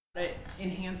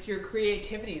Enhance your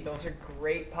creativity. Those are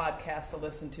great podcasts to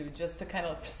listen to, just to kind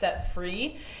of set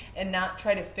free and not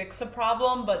try to fix a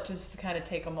problem, but just to kind of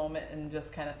take a moment and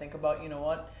just kind of think about, you know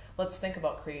what, let's think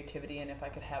about creativity and if I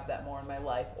could have that more in my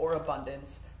life, or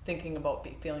abundance, thinking about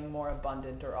feeling more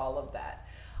abundant, or all of that.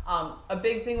 A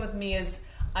big thing with me is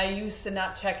I used to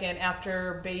not check in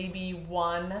after baby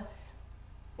one.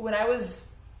 When I was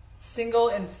single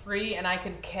and free and I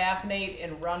could caffeinate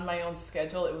and run my own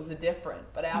schedule, it was different.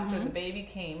 But after the baby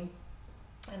came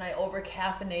and I over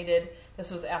caffeinated, this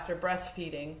was after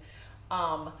breastfeeding,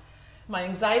 my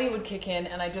anxiety would kick in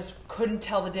and I just couldn't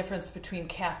tell the difference between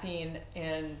caffeine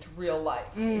and real life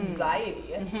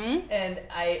anxiety. And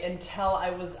until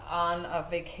I was on a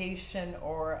vacation,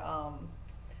 or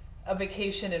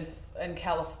in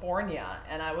California,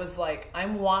 and I was like,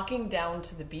 I'm walking down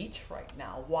to the beach right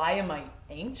now. Why am I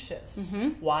anxious?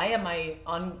 Why am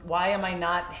I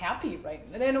not happy right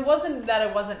now? And it wasn't that I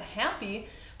wasn't happy,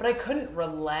 but I couldn't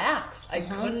relax. I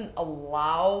couldn't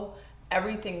allow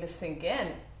everything to sink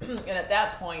in. And at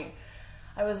that point,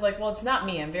 I was like, well, it's not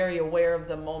me. I'm very aware of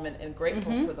the moment and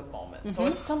grateful for the moment. So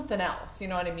it's something else. You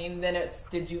know what I mean? Then it's,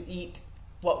 did you eat?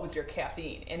 What was your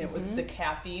caffeine? And it was the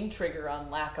caffeine trigger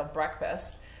on lack of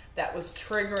breakfast that was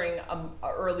triggering a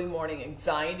early morning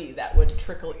anxiety that would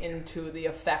trickle into the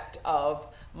effect of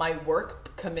my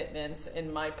work commitments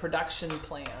and my production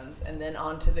plans, and then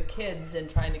onto the kids and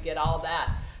trying to get all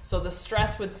that. So the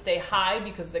stress would stay high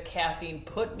because the caffeine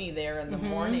put me there in the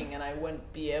morning, and I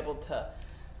wouldn't be able to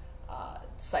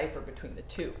cipher between the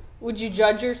two. Would you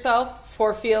judge yourself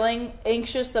for feeling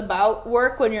anxious about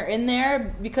work when you're in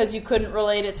there because you couldn't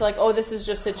relate it to, like, oh, this is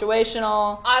just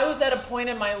situational? I was at a point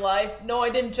in my life, no, I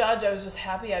didn't judge. I was just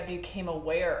happy I became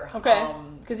aware. Okay.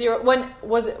 Because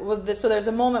so there's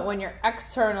a moment when your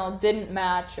external didn't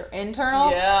match your internal.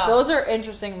 Yeah. Those are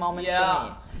interesting moments for me.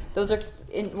 Those are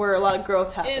where a lot of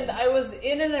growth happens. And I was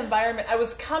in an environment, I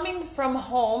was coming from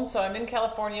home, so I'm in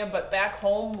California, but back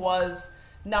home was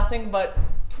nothing but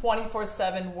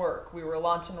 24/7 work. We were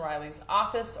launching Riley's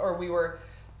office, or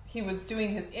he was doing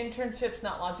his internships,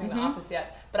 not launching the office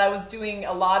yet, but I was doing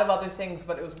a lot of other things,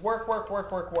 but it was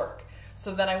work.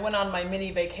 So then I went on my mini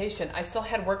vacation. I still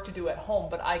had work to do at home,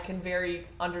 but I can very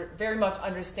much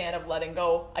understand of letting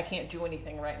go. I can't do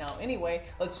anything right now anyway.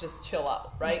 Let's just chill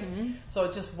out, right? So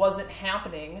it just wasn't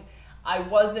happening. I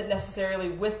wasn't necessarily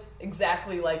with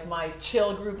exactly like my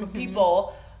chill group of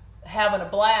people having a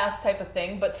blast type of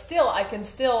thing, but still,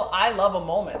 I love a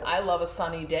moment. I love a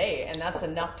sunny day, and that's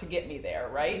enough to get me there,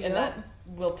 right? Yep. And that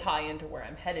will tie into where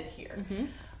I'm headed here.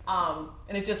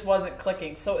 And it just wasn't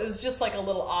clicking. So it was just like a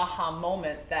little aha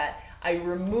moment that I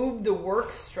removed the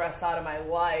work stress out of my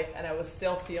life, and I was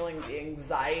still feeling the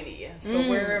anxiety. So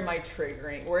where am I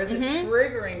triggering? Where is it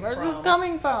triggering from? Where's this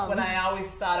coming from? When I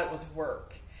always thought it was work.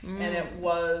 And it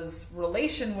was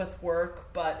relation with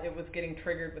work, but it was getting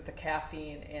triggered with the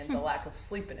caffeine and the lack of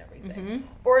sleep and everything.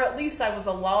 Or at least I was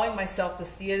allowing myself to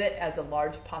see it as a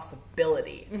large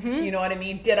possibility. You know what I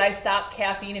mean? Did I stop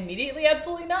caffeine immediately?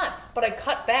 Absolutely not. But I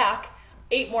cut back,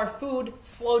 ate more food,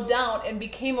 slowed down, and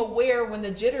became aware when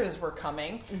the jitters were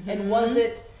coming. And was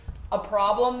it a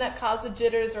problem that caused the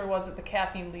jitters, or was it the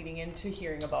caffeine leading into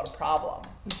hearing about a problem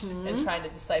and trying to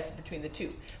decipher between the two?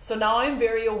 So now I'm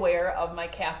very aware of my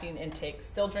caffeine intake.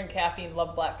 Still drink caffeine,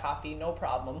 love black coffee, no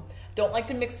problem. Don't like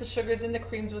to mix the sugars and the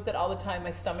creams with it all the time.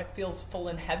 My stomach feels full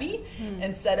and heavy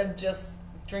instead of just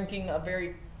drinking a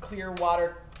very clear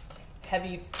water,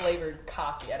 heavy flavored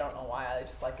coffee. I don't know why, I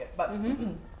just like it. But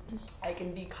I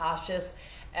can be cautious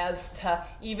as to,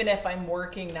 even if I'm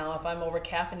working now, if I'm over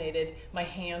caffeinated, my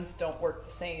hands don't work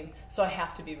the same. So I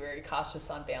have to be very cautious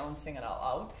on balancing it all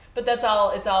out. But it's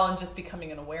all in just becoming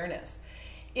an awareness.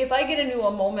 If I get into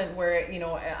a moment where,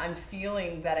 I'm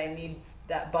feeling that I need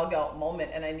that bug out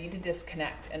moment and I need to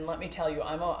disconnect, and let me tell you,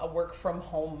 I'm a work from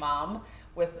home mom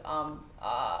with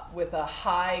a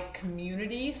high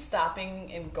community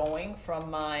stopping and going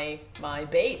from my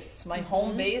base. My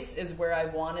home base is where I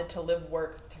wanted to live,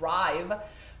 work, thrive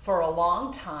for a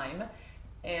long time,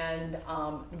 and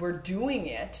we're doing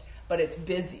it, but it's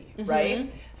busy,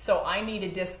 right? So I need to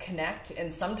disconnect,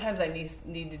 and sometimes I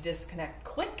need to disconnect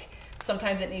quick.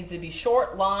 Sometimes it needs to be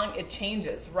short, long, it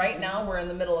changes. Right now, we're in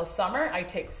the middle of summer. I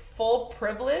take full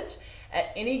privilege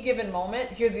at any given moment.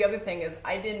 Here's the other thing is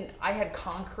I had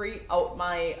concrete out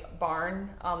my barn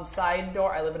side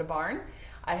door. I live in a barn.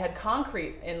 I had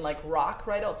concrete in like rock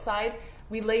right outside.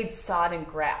 We laid sod and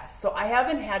grass. So I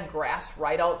haven't had grass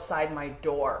right outside my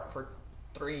door for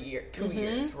 2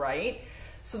 years, right?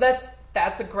 So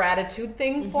that's a gratitude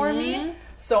thing for me.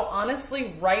 So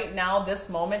honestly, right now, this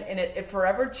moment, and it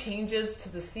forever changes to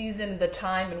the season, the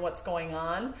time, and what's going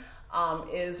on,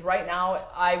 is right now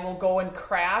I will go and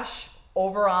crash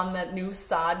over on that new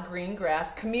sod green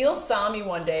grass. Camille saw me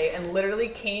one day and literally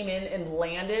came in and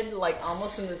landed like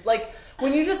almost in the, like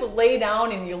when you just lay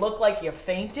down and you look like you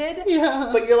fainted,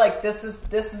 but you're like, this is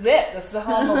it. This is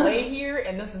how I'm gonna lay here,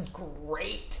 and this is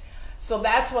great. So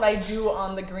that's what I do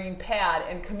on the green pad.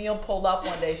 And Camille pulled up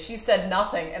one day. She said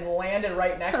nothing and landed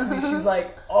right next to me. She's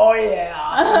like, oh yeah.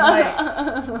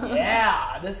 I'm like,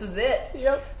 yeah, this is it.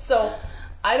 Yep. So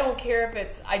I don't care if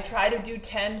it's, I try to do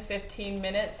 10, 15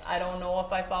 minutes. I don't know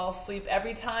if I fall asleep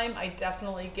every time. I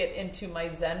definitely get into my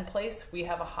Zen place. We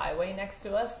have a highway next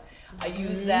to us. I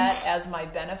use that as my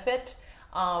benefit.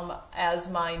 As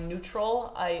my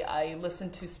neutral, I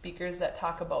listen to speakers that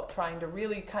talk about trying to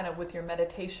really kind of with your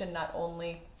meditation, not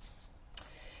only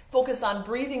focus on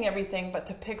breathing everything, but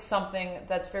to pick something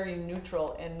that's very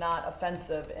neutral and not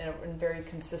offensive and very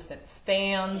consistent.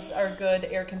 Fans are good.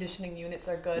 Air conditioning units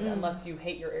are good, unless you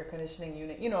hate your air conditioning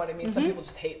unit. You know what I mean? Some people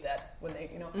just hate that when they,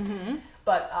 you know.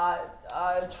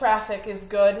 But traffic is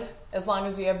good as long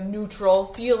as you have neutral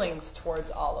feelings towards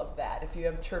all of that. If you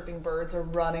have chirping birds or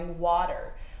running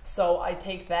water. So I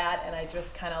take that and I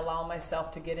just kind of allow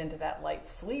myself to get into that light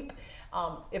sleep.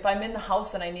 If I'm in the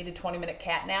house and I need a 20-minute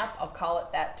cat nap, I'll call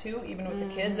it that too. Even with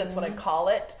the kids, that's what I call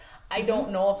it. I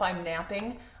don't know if I'm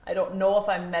napping. I don't know if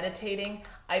I'm meditating.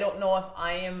 I don't know if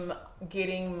I am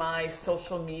getting my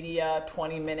social media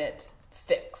 20-minute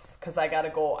fix because I got to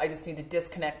go. I just need to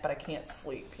disconnect, but I can't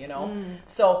sleep, you know?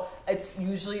 So it's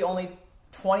usually only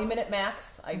 20-minute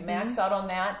max. I max out on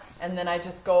that, and then I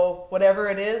just go, whatever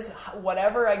it is,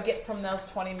 whatever I get from those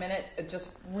 20 minutes, it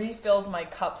just refills my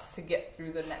cups to get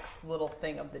through the next little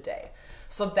thing of the day.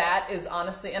 So that is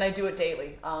honestly, and I do it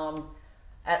daily,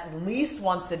 at least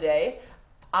once a day.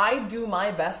 I do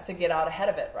my best to get out ahead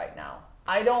of it right now.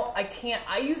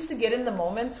 I used to get in the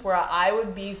moments where I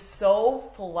would be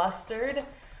so flustered,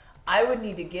 I would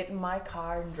need to get in my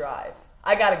car and drive.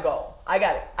 I gotta go. I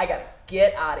gotta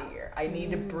get out of here. I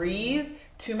need to breathe.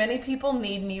 Too many people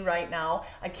need me right now.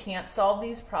 I can't solve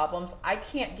these problems. I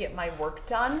can't get my work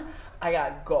done. I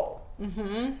gotta go.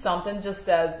 Something just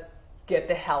says, get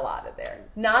the hell out of there.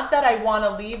 Not that I want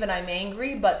to leave and I'm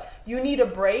angry, but you need a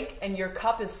break and your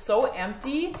cup is so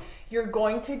empty, you're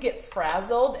going to get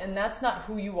frazzled, and that's not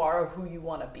who you are or who you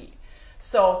want to be.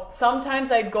 So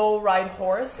sometimes I'd go ride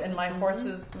horse, and my horse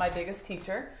is my biggest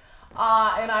teacher.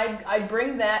 And I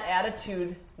bring that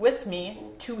attitude with me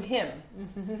to him.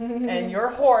 And your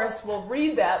horse will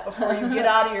read that before you get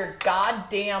out of your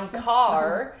goddamn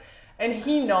car. And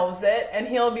he knows it. And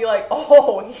he'll be like,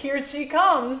 oh, here she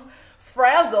comes.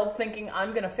 Frazzled, thinking I'm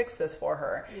going to fix this for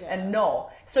her. Yeah. And no.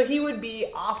 So he would be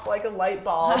off like a light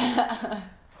bulb.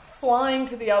 Flying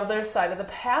to the other side of the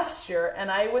pasture, and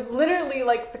I would literally,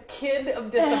 like the kid of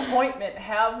disappointment,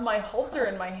 have my halter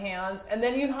in my hands, and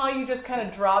then you know how you just kind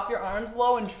of drop your arms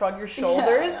low and shrug your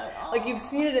shoulders? Like you've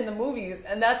seen it in the movies,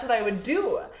 and that's what I would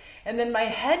do. And then my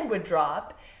head would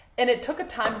drop, and it took a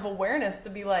time of awareness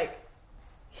to be like,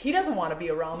 he doesn't want to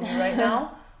be around me right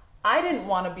now. I didn't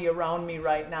want to be around me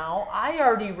right now. I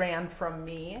already ran from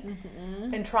me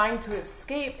and trying to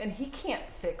escape, and he can't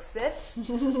fix it.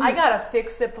 I got to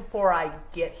fix it before I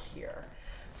get here.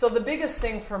 So the biggest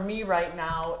thing for me right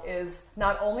now is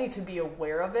not only to be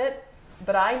aware of it,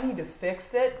 but I need to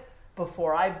fix it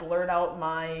before I blurt out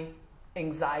my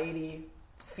anxiety,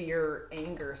 fear,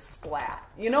 anger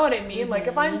splat. You know what I mean? Like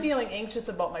if I'm feeling anxious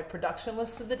about my production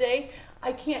list of the day,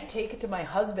 I can't take it to my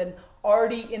husband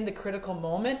already in the critical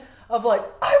moment of like, I'm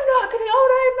not going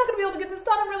to be able to get this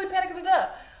done. I'm really panicking.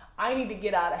 I need to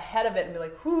get out ahead of it and be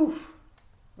like, whew,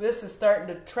 this is starting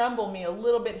to tremble me a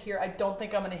little bit here. I don't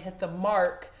think I'm going to hit the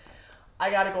mark. I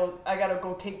got to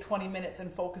go take 20 minutes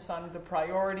and focus on the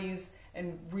priorities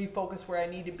and refocus where I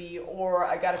need to be, or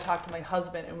I got to talk to my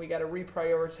husband and we got to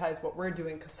reprioritize what we're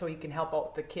doing so he can help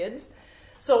out the kids.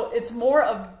 So it's more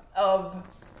of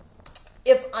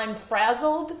if I'm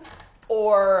frazzled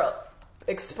or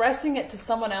expressing it to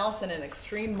someone else in an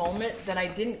extreme moment, then I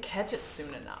didn't catch it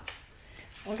soon enough.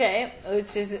 Okay,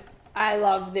 which is, I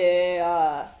love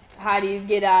the how do you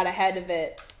get out ahead of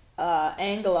it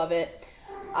angle of it.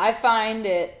 I find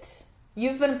it,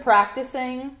 you've been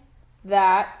practicing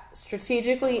that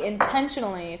strategically,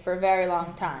 intentionally for a very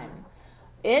long time.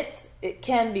 It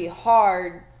can be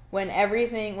hard when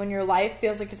your life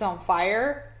feels like it's on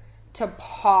fire to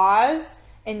pause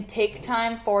and take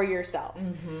time for yourself,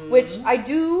 which I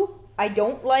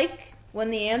don't like when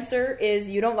the answer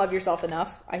is you don't love yourself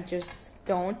enough. I just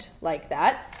don't like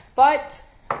that. But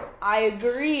I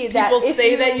agree that people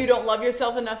say that you don't love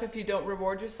yourself enough if you don't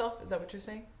reward yourself. Is that what you're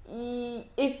saying?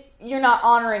 If you're not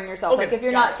honoring yourself, okay, like if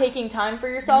you're not taking time for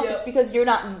yourself, it's because you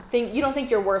don't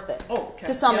think you're worth it. Oh, okay.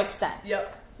 To some extent.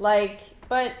 Yep. Like,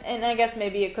 and I guess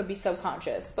maybe it could be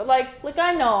subconscious, but like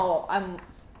I know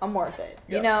I'm worth it,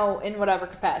 you know, in whatever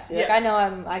capacity. Like I know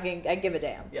I give a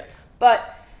damn. Yeah.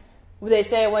 But they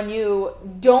say when you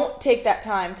don't take that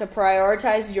time to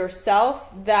prioritize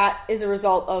yourself, that is a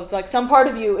result of like some part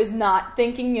of you is not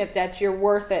thinking that you're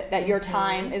worth it, that your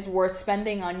time is worth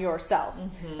spending on yourself.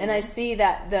 And I see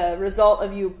that the result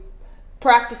of you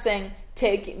practicing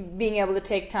being able to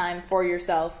take time for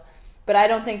yourself. But I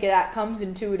don't think that comes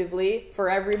intuitively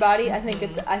for everybody. I think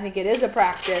it is a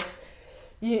practice.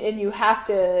 You have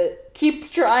to keep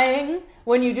trying.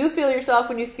 When you do feel yourself,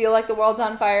 when you feel like the world's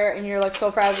on fire and you're like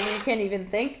so frazzled you can't even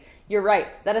think, you're right.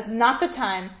 That is not the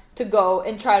time to go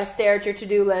and try to stare at your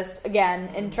to-do list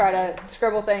again and try to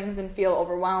scribble things and feel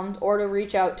overwhelmed or to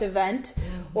reach out to vent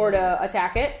or to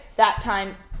attack it. That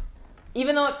time,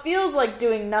 even though it feels like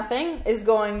doing nothing, is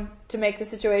going to make the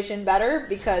situation better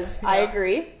because I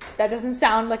agree. That doesn't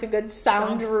sound like a good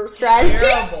strategy.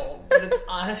 Terrible, but it's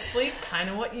honestly kind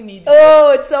of what you need.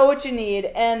 It's so what you need.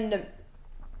 And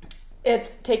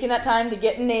it's taking that time to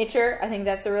get in nature. I think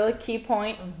that's a really key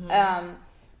point.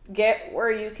 Get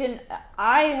where you can...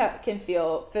 I can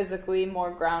feel physically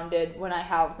more grounded when I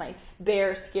have my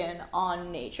bare skin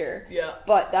on nature. Yeah.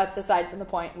 But that's aside from the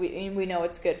point. We know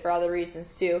it's good for other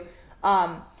reasons too.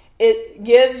 It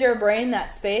gives your brain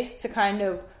that space to kind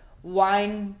of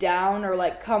wind down or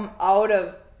like come out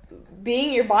of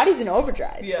being your body's in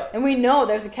overdrive. Yeah. And we know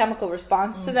there's a chemical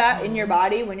response to that in your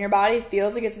body. When your body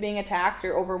feels like it's being attacked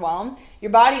or overwhelmed,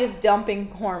 your body is dumping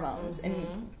hormones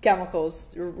and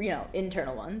chemicals,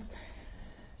 internal ones.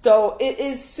 So it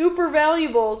is super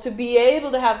valuable to be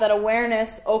able to have that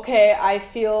awareness. Okay, I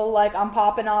feel like I'm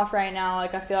popping off right now.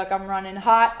 Like I feel like I'm running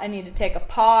hot. I need to take a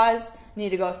pause. I need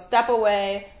to go step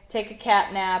away, take a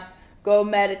cat nap, go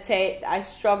meditate. I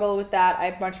struggle with that.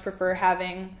 I much prefer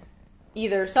having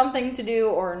either something to do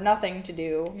or nothing to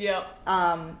do. Yeah.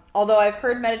 Although I've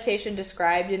heard meditation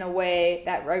described in a way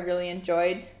that I really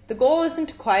enjoyed. The goal isn't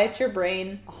to quiet your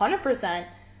brain 100%.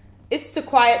 It's to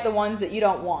quiet the ones that you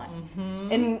don't want.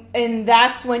 And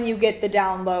that's when you get the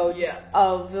downloads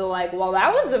of the like, well,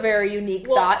 that was a very unique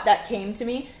thought that came to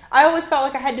me. I always felt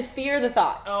like I had to fear the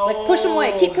thoughts. Like, push them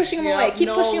away. Keep pushing them away. Keep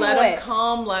pushing them away. Let them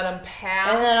come. Let them pass.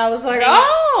 And then I was like,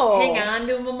 hang on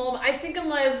to them a moment. I think of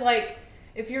them as like,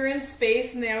 if you're in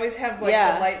space and they always have like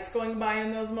the lights going by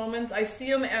in those moments, I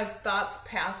see them as thoughts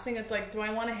passing. It's like, do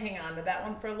I want to hang on to that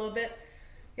one for a little bit?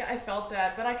 Yeah, I felt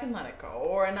that, but I can let it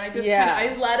go. And I just,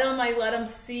 I let them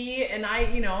see, and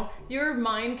your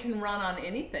mind can run on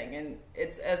anything, and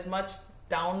it's as much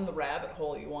down the rabbit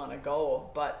hole you want to go,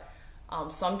 but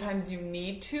sometimes you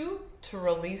need to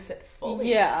release it fully.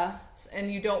 Yeah.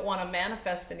 And you don't want to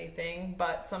manifest anything,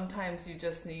 but sometimes you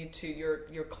just need to,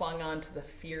 you're clung on to the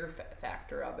fear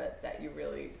factor of it, that you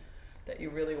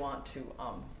really want to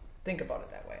think about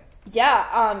it that way.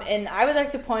 Yeah, and I would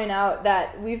like to point out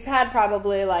that we've had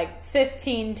probably like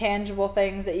 15 tangible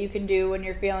things that you can do when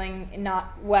you're feeling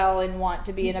not well and want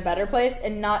to be in a better place,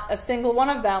 and not a single one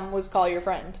of them was call your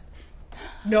friend.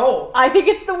 No. I think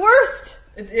it's the worst.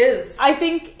 It is. I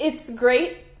think it's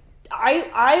great.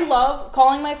 I love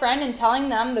calling my friend and telling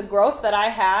them the growth that I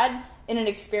had in an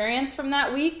experience from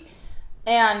that week,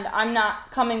 and I'm not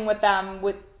coming with them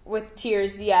with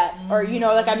tears yet, or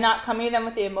like I'm not coming to them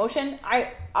with the emotion.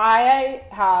 I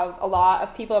have a lot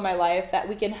of people in my life that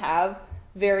we can have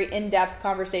very in-depth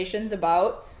conversations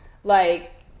about,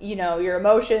 like, your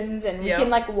emotions, and we can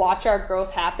like watch our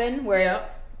growth happen where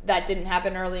that didn't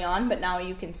happen early on, but now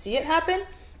you can see it happen.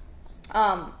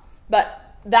 But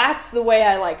that's the way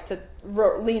I like to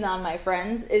lean on my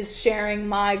friends, is sharing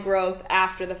my growth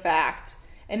after the fact,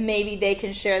 and maybe they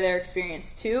can share their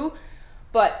experience too.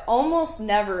 But almost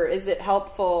never is it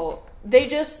helpful.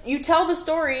 You tell the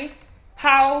story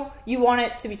how you want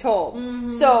it to be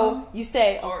told. So you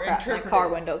say, my car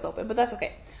window's open, but that's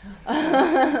okay.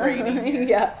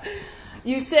 Yeah.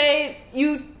 You say,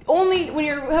 when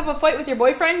you have a fight with your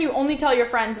boyfriend, you only tell your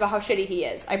friends about how shitty he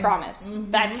is. I promise.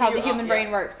 That's how the human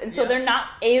brain works. And so they're not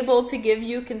able to give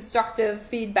you constructive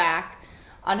feedback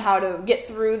on how to get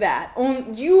through that.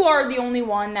 You are the only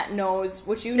one that knows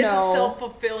what you know. It's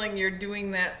self-fulfilling. You're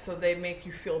doing that so they make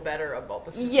you feel better about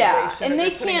the situation. Yeah, and they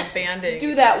can't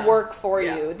do that work for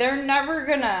you. They're never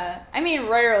gonna...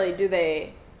 rarely do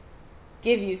they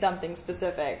give you something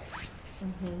specific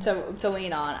to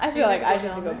lean on. I feel like I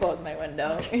should go close my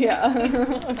window.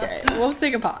 Yeah. Okay, we'll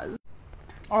take a pause.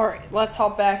 Alright, let's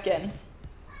hop back in.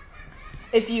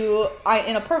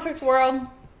 in a perfect world,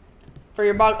 for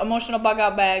your emotional bug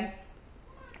out bag,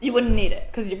 you wouldn't need it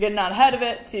because you're getting out ahead of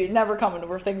it, so you're never coming to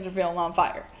where things are feeling on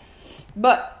fire.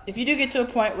 But if you do get to a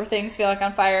point where things feel like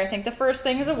on fire, I think the first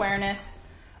thing is awareness.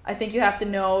 I think you have to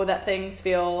know that things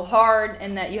feel hard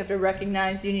and that you have to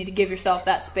recognize you need to give yourself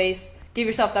that space, give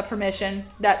yourself that permission,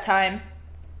 that time.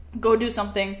 Go do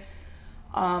something.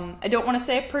 I don't want to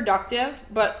say productive,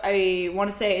 but I want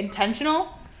to say intentional.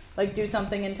 Like, do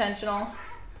something intentional.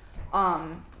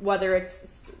 Whether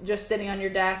it's just sitting on your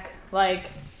deck. Like,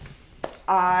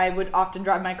 I would often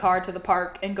drive my car to the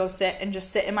park and go sit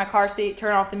in my car seat,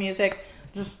 turn off the music,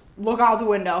 just look out the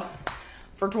window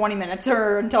for 20 minutes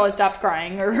or until I stopped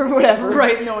crying or whatever.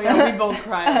 Right, no, yeah, we both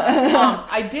cried.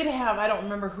 I don't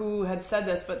remember who had said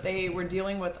this, but they were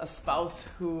dealing with a spouse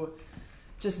who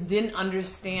just didn't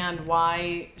understand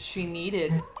why she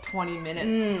needed 20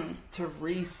 minutes to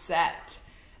reset.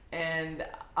 And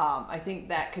I think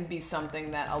that could be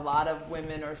something that a lot of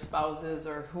women or spouses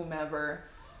or whomever,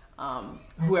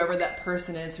 whoever that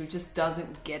person is who just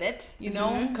doesn't get it,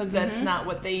 because that's not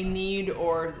what they need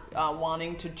or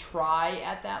wanting to try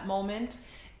at that moment.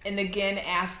 And again,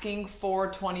 asking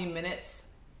for 20 minutes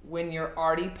when you're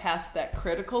already past that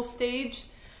critical stage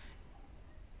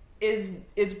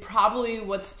is probably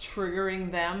what's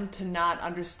triggering them to not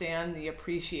understand the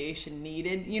appreciation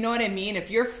needed. You know what I mean? If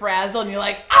you're frazzled and you're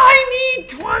like, I need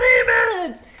 20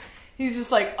 minutes, he's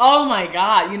just like, oh my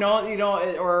God,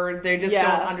 or they just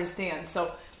don't understand.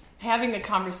 So having a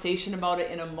conversation about it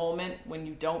in a moment when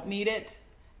you don't need it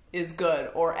is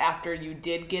good. Or after you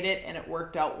did get it and it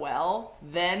worked out well,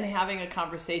 then having a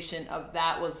conversation of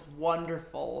that was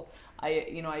wonderful.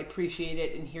 I appreciate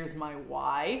it, and here's my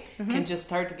why, can just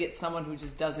start to get someone who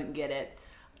just doesn't get it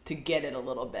to get it a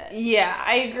little bit. Yeah,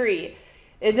 I agree.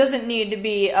 It doesn't need to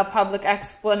be a public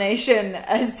explanation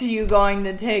as to you going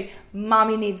to take,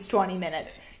 mommy needs 20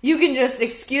 minutes. You can just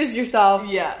excuse yourself.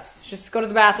 Yes. Just go to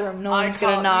the bathroom. No one's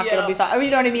going to knock. It'll be fine. You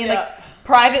know what I mean? Like,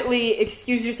 privately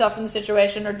excuse yourself from the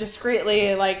situation, or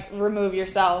discreetly, remove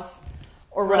yourself.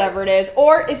 Or whatever it is.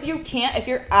 Or if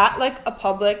you're at a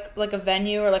public, a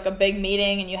venue or a big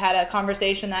meeting and you had a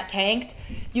conversation that tanked,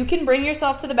 you can bring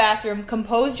yourself to the bathroom,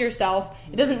 compose yourself.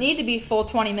 It doesn't need to be full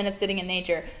 20 minutes sitting in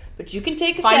nature. But you can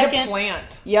take a second. Find a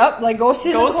plant. Yep, go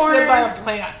sit in the corner. Go sit by a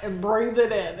plant and breathe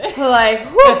it in.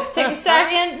 Take a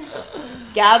second.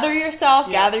 Gather yourself,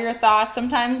 gather your thoughts.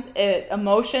 Sometimes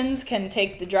emotions can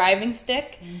take the driving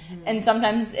stick, and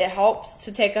sometimes it helps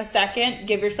to take a second,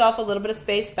 give yourself a little bit of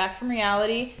space back from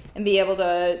reality, and be able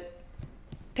to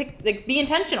be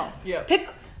intentional. Yeah.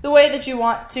 Pick the way that you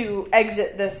want to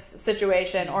exit this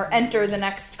situation or enter the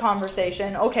next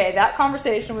conversation. Okay, that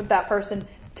conversation with that person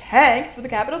tanked with a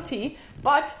capital T,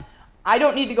 but I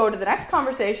don't need to go to the next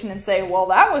conversation and say, well,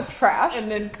 that was trash. And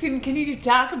then, can you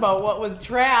talk about what was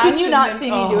trash? Can you not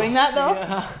see me doing that, though?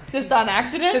 Yeah. Just on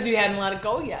accident? Because you hadn't let it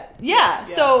go yet. Yeah,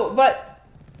 so, but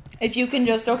if you can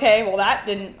just, let's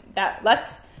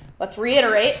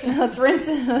reiterate. Let's rinse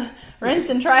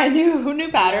and try a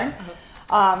new pattern.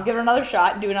 Give it another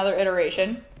shot, do another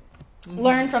iteration.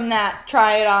 Learn from that,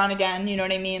 try it on again, you know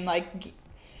what I mean?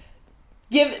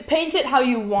 Paint it how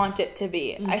you want it to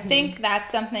be. I think that's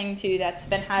something, too, that's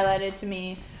been highlighted to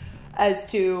me as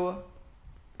to,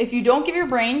 if you don't give your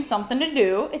brain something to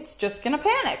do, it's just going to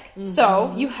panic.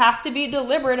 So you have to be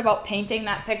deliberate about painting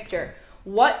that picture.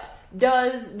 What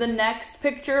does the next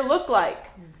picture look like?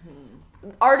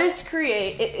 Artists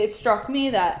create, it struck me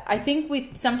that I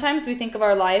think sometimes we think of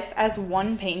our life as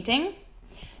one painting.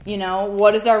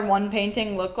 What does our one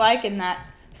painting look like? And that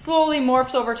slowly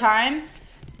morphs over time.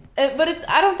 But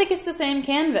I don't think it's the same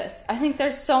canvas. I think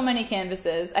there's so many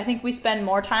canvases. I think we spend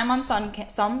more time on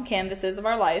some canvases of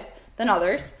our life than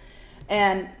others.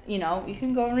 And, you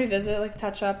can go and revisit,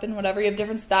 touch up and whatever. You have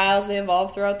different styles. They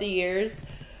evolve throughout the years.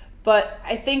 But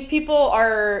I think people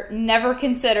never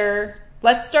consider,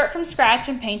 let's start from scratch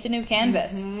and paint a new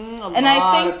canvas. And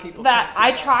I think that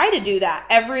I try to do that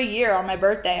every year on my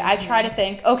birthday. I try to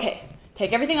think, okay,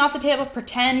 take everything off the table.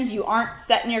 Pretend you aren't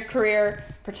set in your career.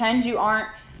 Pretend you aren't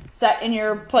set in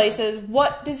your places.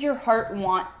 What does your heart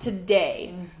want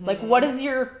today? What does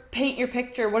paint your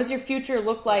picture? What does your future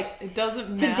look like? It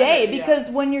doesn't today, matter, because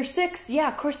when you're 6,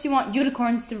 of course you want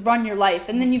unicorns to run your life,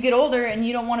 and then you get older and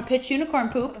you don't want to pitch unicorn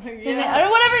poop. Whatever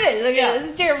it is.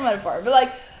 It's a terrible metaphor,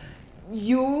 but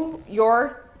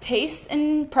your tastes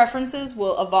and preferences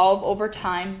will evolve over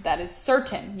time. That is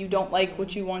certain. You don't like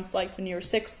what you once liked when you were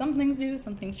 6. Some things do,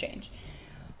 some things change.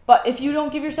 But if you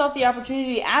don't give yourself the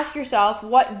opportunity to ask yourself,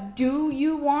 what do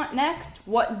you want next?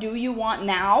 What do you want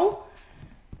now?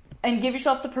 and give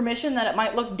yourself the permission that it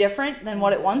might look different than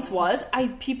what it once was.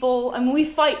 We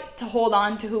fight to hold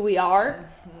on to who we are,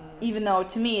 even though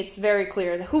to me it's very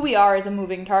clear that who we are is a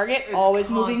moving target, it's always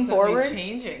moving forward.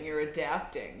 Changing, you're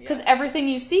adapting. Because everything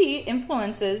you see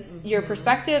influences your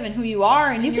perspective and who you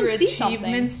are, and you can see something. Your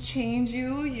achievements change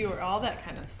you're all that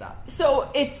kind of stuff. So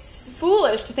it's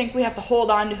foolish to think we have to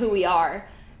hold on to who we are.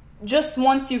 Just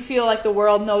once you feel like the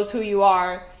world knows who you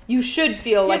are, you should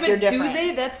feel like you're different. Do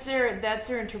they? That's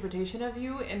their interpretation of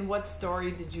you. And what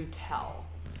story did you tell?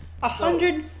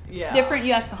 100 different.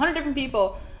 You ask 100 different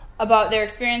people about their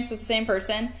experience with the same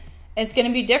person, and it's going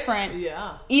to be different.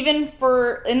 Yeah. Even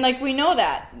we know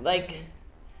that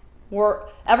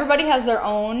everybody has their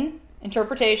own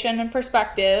interpretation and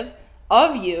perspective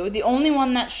of you. The only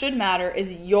one that should matter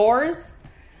is yours.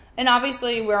 And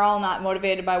obviously, we're all not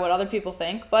motivated by what other people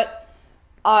think, but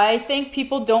I think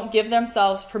people don't give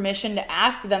themselves permission to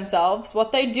ask themselves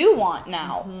what they do want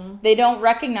now. Mm-hmm. They don't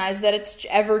recognize that it's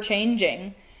ever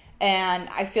changing. And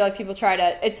I feel like people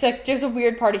there's a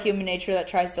weird part of human nature that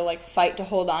tries to fight to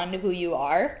hold on to who you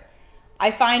are. I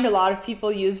find a lot of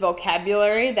people use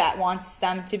vocabulary that wants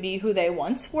them to be who they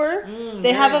once were.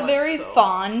 They have a very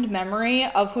fond memory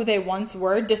of who they once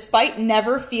were, despite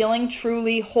never feeling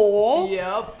truly whole.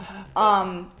 Yep.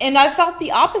 And I felt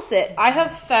the opposite. I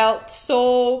have felt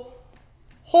so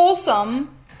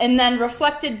wholesome and then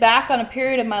reflected back on a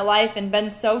period of my life and been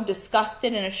so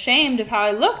disgusted and ashamed of how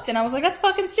I looked. And I was like, that's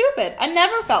fucking stupid. I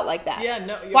never felt like that. Yeah,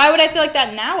 no. Why would I feel like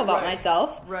that now about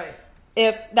myself? Right.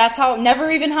 If that's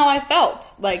never even how I felt.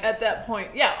 At that point,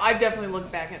 yeah, I definitely look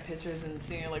back at pictures and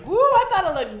seeing woo, I thought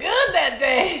I looked good that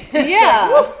day.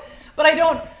 Yeah. But I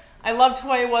don't. I loved who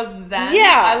I was then.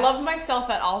 Yeah. I love myself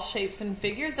at all shapes and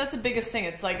figures. That's the biggest thing.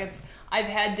 I've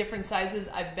had different sizes.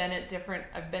 I've been in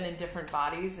different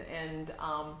bodies, and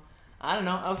I don't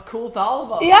know. I was cool with all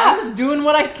of them. Yeah. I was doing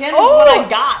what I can with what I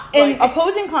got. An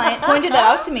opposing client pointed that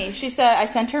out to me. She said, I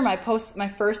sent her my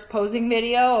first posing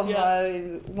video of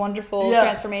a wonderful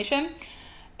transformation.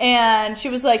 And she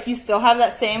was like, you still have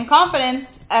that same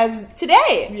confidence as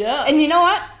today. Yeah. And you know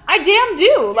what? I damn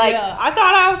do. I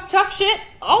thought I was tough shit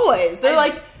always. Or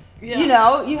I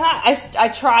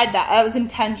tried that. That was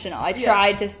intentional. I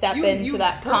tried to step into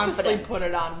that confidence. You put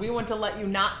it on. We want to let you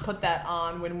not put that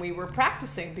on when we were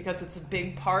practicing because it's a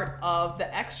big part of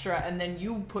the extra, and then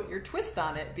you put your twist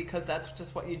on it because that's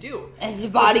just what you do. And your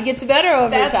body gets better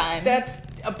over time. That's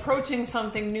approaching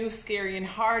something new, scary, and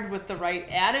hard with the right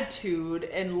attitude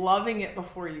and loving it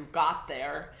before you got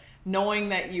there. Knowing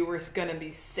that you were going to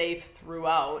be safe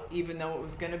throughout, even though it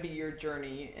was going to be your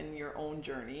journey and your own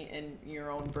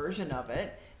version of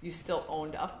it, you still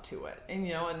owned up to it. And,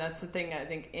 and that's the thing, I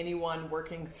think anyone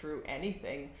working through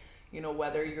anything,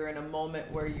 whether you're in a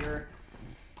moment where you're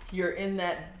in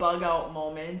that bug out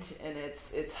moment and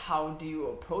it's how do you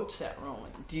approach that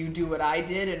moment? Do you do what I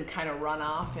did and kind of run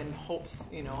off in hopes,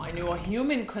 I knew a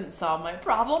human couldn't solve my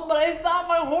problem, but I thought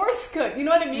my horse could. You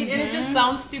know what I mean? Mm-hmm. And it just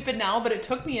sounds stupid now, but it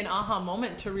took me an aha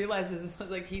moment to realize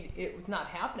it was not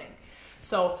happening.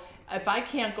 So if I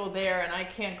can't go there and I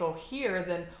can't go here,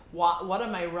 then what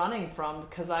am I running from?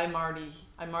 Because I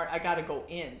got to go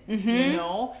in, Mm-hmm.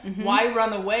 Mm-hmm. Why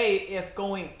run away if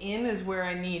going in is where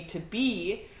I need to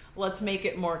be? Let's make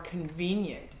it more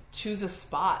convenient. Choose a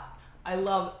spot. I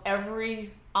love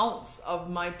every ounce of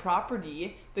my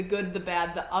property, the good, the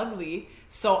bad, the ugly.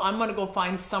 So I'm going to go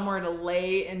find somewhere to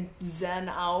lay and zen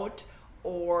out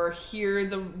or hear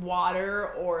the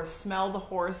water or smell the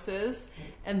horses.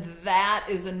 And that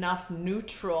is enough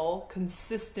neutral,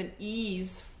 consistent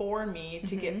ease for me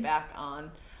to get back on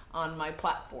my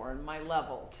platform, my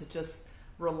level, to just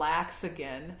relax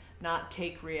again, not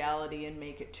take reality and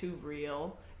make it too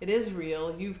real. It is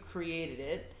real. You've created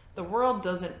it. The world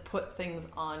doesn't put things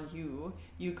on you.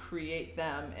 You create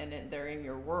them, and they're in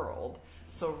your world.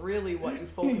 So really what you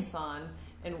focus on,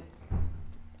 and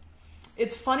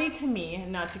it's funny to me,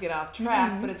 not to get off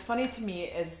track, but it's funny to me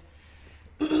is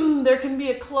there can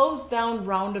be a closed down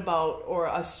roundabout or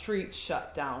a street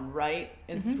shut down, right?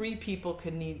 And 3 people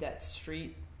could need that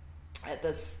street at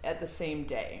the same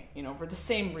day, for the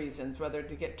same reasons, whether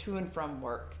to get to and from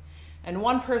work. And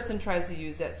one person tries to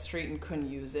use that street and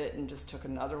couldn't use it and just took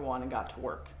another one and got to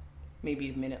work. Maybe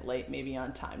a minute late, maybe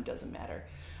on time, doesn't matter.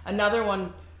 Another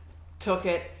one took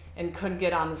it and couldn't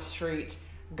get on the street,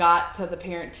 got to the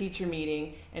parent-teacher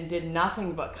meeting and did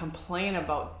nothing but complain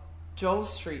about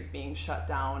Joe's street being shut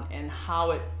down and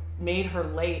how it made her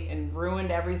late and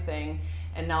ruined everything,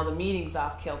 and now the meeting's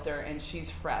off kilter and she's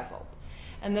frazzled.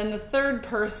 And then the third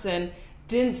person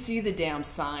didn't see the damn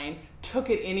sign,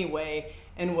 took it anyway,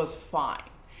 and was fine.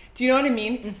 Do you know what I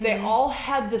mean? They all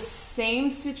had the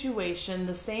same situation,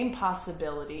 the same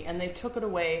possibility, and they took it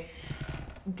away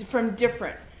from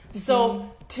different. So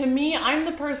to me, I'm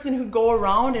the person who'd go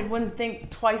around and wouldn't think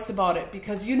twice about it,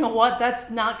 because you know what?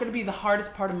 That's not going to be the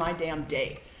hardest part of my damn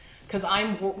day. Because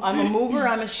I'm a mover,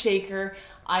 I'm a shaker,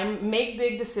 I make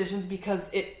big decisions because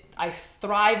I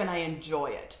thrive and I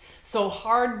enjoy it. So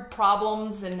hard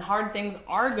problems and hard things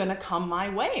are going to come my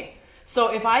way.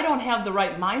 So if I don't have the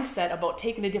right mindset about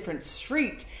taking a different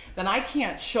street, then I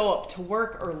can't show up to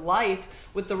work or life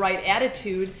with the right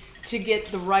attitude to get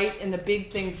the right and the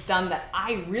big things done that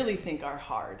I really think are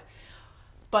hard.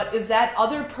 But is that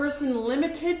other person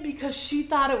limited because she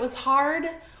thought it was hard?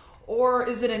 Or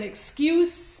is it an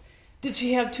excuse? Did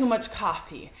she have too much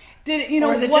coffee?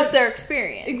 Or is it just their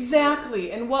experience?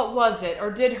 Exactly. And what was it? Or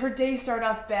did her day start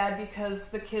off bad because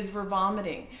the kids were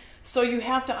vomiting? So you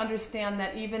have to understand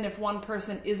that even if one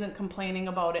person isn't complaining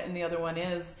about it and the other one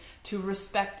is, to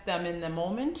respect them in the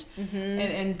moment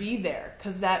and be there,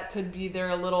 because that could be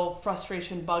their little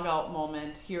frustration bug out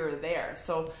moment here or there.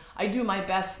 So I do my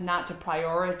best not to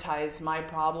prioritize my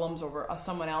problems over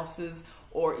someone else's,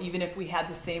 or even if we had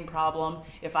the same problem,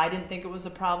 if I didn't think it was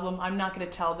a problem, I'm not going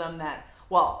to tell them that,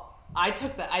 well, I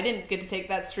didn't get to take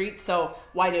that street, so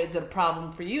why is it a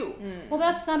problem for you? Well,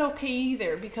 that's not okay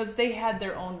either, because they had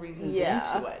their own reasons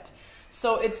into it.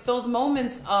 So it's those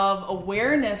moments of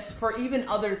awareness for even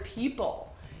other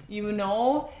people,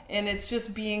 and it's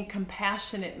just being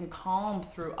compassionate and calm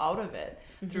throughout of it,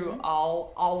 through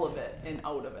all of it and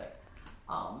out of it.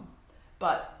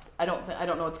 But I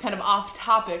don't know, it's kind of off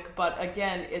topic, but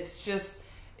again, it's just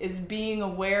is being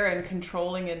aware and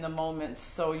controlling in the moment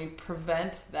so you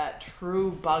prevent that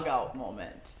true bug out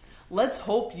moment. Let's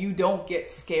hope you don't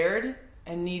get scared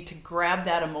and need to grab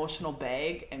that emotional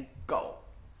bag and go.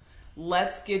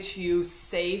 Let's get you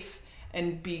safe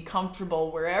and be comfortable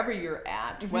wherever you're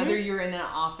at, whether you're in an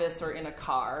office or in a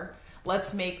car.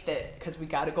 Let's make that, because we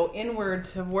got to go inward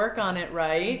to work on it,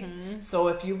 right? So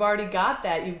if you've already got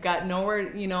that, you've got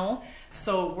nowhere,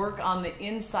 so work on the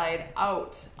inside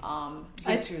out.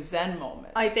 Get your Zen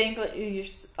moment. I think what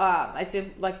I say,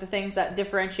 like, the things that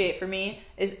differentiate for me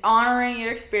is honoring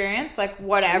your experience, like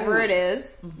whatever it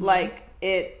is, like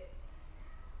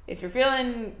if you're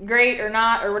feeling great or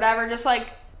not or whatever, just like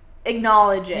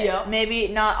acknowledge it. Yep. Maybe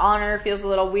not honor feels a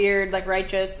little weird, like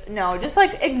righteous. No, just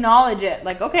like acknowledge it.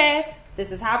 Like, okay,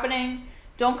 this is happening.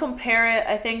 Don't compare it.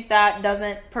 I think that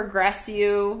doesn't progress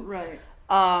you. Right.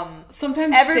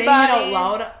 Sometimes saying it out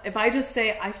loud, if I just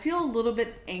say, I feel a little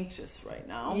bit anxious right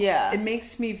now. Yeah. It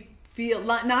makes me feel,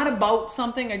 not about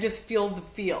something, I just feel the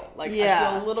feel. Like,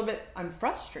 I feel a little bit, I'm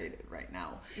frustrated right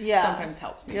now. Yeah. Sometimes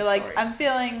helps me. You're like, I'm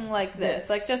feeling like this.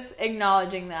 Like, just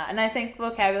acknowledging that. And I think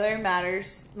vocabulary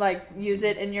matters. Like, use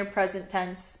it in your present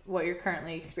tense, what you're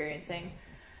currently experiencing.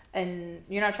 And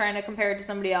you're not trying to compare it to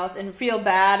somebody else and feel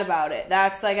bad about it.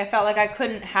 That's like, I felt like I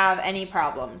couldn't have any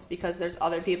problems because there's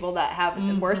other people that have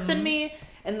it worse than me.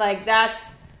 And like,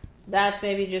 that's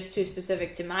maybe just too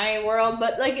specific to my world.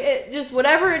 But like, it just,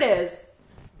 whatever it is,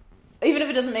 even if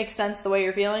it doesn't make sense the way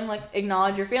you're feeling, like,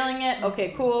 acknowledge you're feeling it.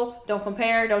 Okay, cool. Don't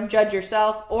compare. Don't judge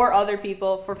yourself or other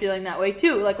people for feeling that way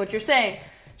too. Like what you're saying.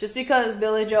 Just because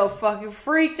Billy Joe fucking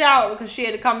freaked out because she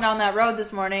had to come down that road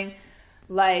this morning,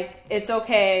 like, it's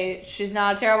okay. She's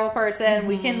not a terrible person.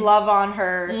 We can love on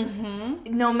her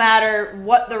no matter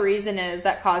what the reason is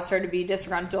that caused her to be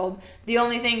disgruntled. The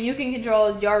only thing you can control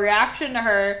is your reaction to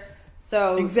her.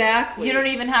 So exactly, you don't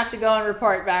even have to go and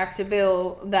report back to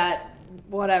Bill that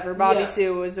whatever, Bobby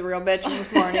Sue was a real bitch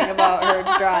this morning about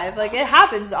her drive. Like, it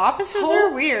happens. Offices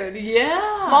are weird.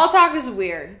 Yeah. Small talk is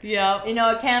weird. Yeah.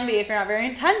 It can be if you're not very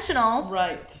intentional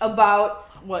about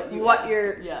what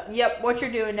you're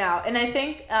doing now. And I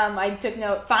think I took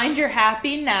note, find your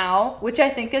happy now, which I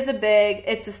think is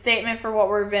it's a statement for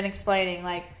what we've been explaining.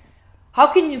 Like, how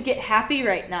can you get happy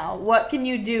right now? What can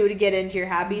you do to get into your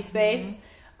happy space?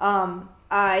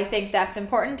 I think that's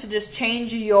important, to just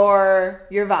change your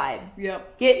vibe.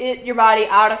 Yep. Get your body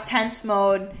out of tense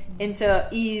mode into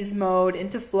ease mode,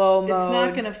 into flow mode. It's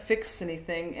not going to fix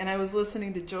anything. And I was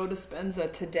listening to Joe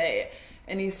Dispenza today,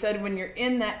 and he said when you're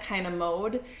in that kind of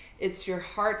mode, it's your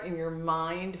heart and your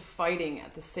mind fighting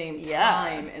at the same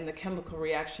time. And the chemical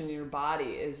reaction in your body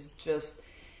is just,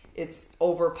 it's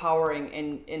overpowering,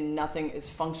 and nothing is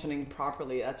functioning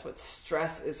properly. That's what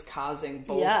stress is causing.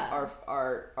 Both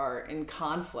are in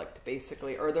conflict,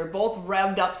 basically. Or they're both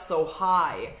revved up so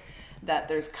high that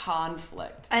there's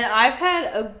conflict. And I've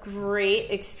had a great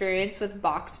experience with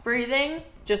box breathing.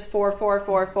 Just 4, 4,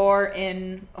 4, 4,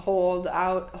 in, hold,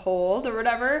 out, hold, or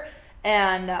whatever.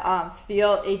 and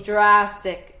feel a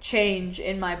drastic change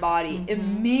in my body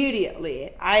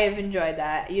immediately. I have enjoyed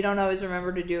that. You don't always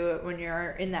remember to do it when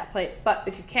you're in that place, but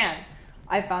if you can,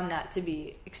 I found that to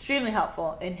be extremely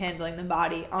helpful in handling the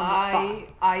body on the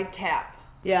spot. I tap.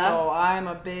 Yeah. So I'm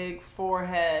a big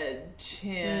forehead,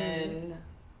 chin,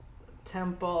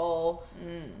 temple,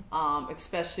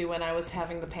 especially when I was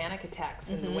having the panic attacks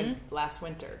in the last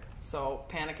winter. So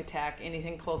panic attack,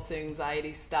 anything close to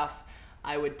anxiety stuff,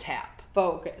 I would tap.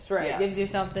 Focus, right. Yeah. It gives you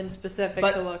something specific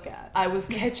to look at. I was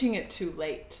catching it too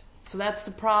late. So that's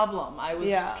the problem. I was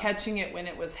catching it when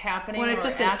it was happening. When it's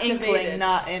just an inkling,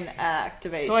 not an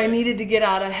activation. So I needed to get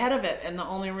out ahead of it. And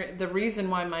the reason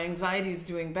why my anxiety is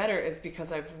doing better is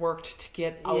because I've worked to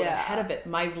get out ahead of it.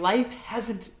 My life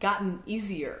hasn't gotten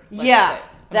easier.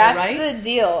 That's right? the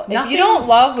deal. If you don't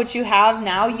love what you have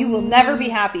now, you will never be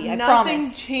happy. I promise.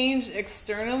 Nothing changed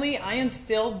externally. I am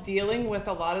still dealing with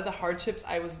a lot of the hardships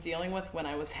I was dealing with when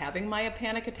I was having my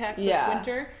panic attacks this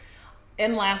winter.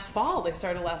 And last fall. They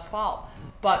started last fall.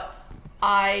 But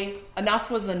enough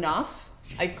was enough.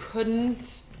 I couldn't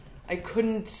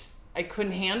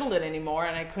handle it anymore,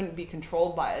 and I couldn't be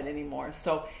controlled by it anymore.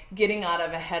 So getting out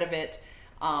of ahead of it,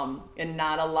 and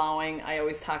not allowing, I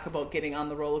always talk about getting on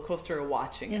the roller coaster or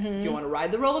watching it. Do you want to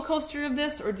ride the roller coaster of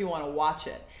this, or do you want to watch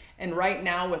it? And right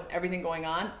now, with everything going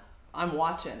on, I'm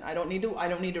watching. I don't need to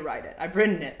ride it. I've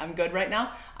ridden it. I'm good right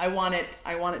now. I want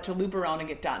it to loop around and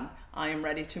get done. I am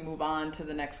ready to move on to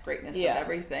the next greatness of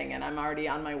everything, and I'm already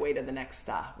on my way to the next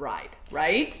ride.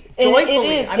 Right?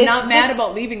 Joyfully. I'm not mad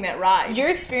about leaving that ride. Your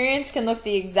experience can look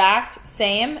the exact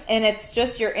same, and it's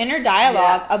just your inner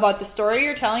dialogue about the story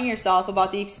you're telling yourself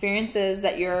about the experiences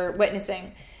that you're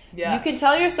witnessing. Yes. You can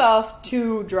tell yourself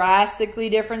two drastically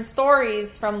different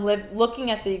stories from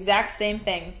looking at the exact same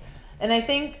things. And I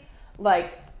think,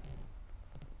 like,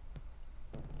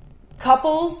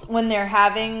 couples, when they're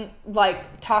having,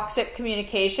 like, toxic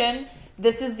communication,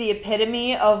 this is the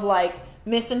epitome of, like,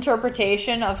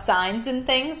 misinterpretation of signs and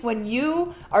things. When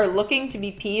you are looking to be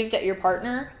peeved at your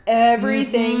partner,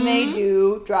 everything they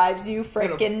do drives you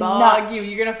freaking nuts.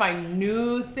 You're gonna find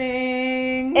new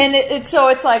things, and so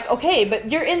it's like, okay,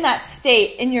 but you're in that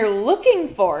state and you're looking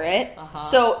for it.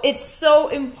 So it's so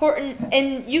important,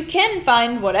 and you can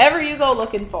find whatever you go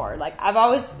looking for. Like,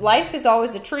 life is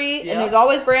always a tree, and there's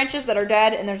always branches that are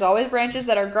dead, and there's always branches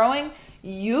that are growing.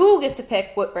 You get to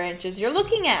pick what branches you're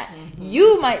looking at.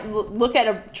 You might look at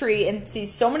a tree and see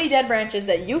so many dead branches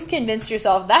that you've convinced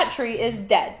yourself that tree is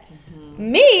dead.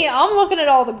 Me, I'm looking at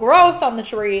all the growth on the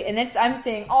tree, and I'm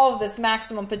seeing all of this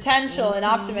maximum potential and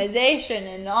optimization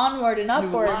and onward and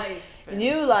upward.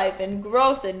 New life and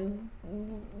growth and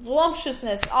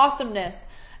voluptuousness, awesomeness.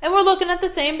 And we're looking at the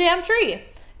same damn tree.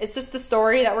 It's just the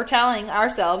story that we're telling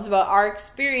ourselves about our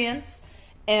experience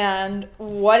and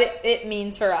what it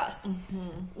means for us.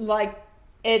 Like,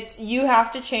 you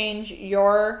have to change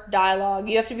your dialogue.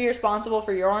 You have to be responsible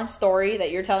for your own story that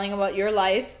you're telling about your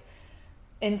life,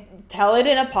 and tell it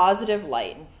in a positive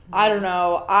light. I don't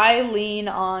know. I lean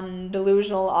on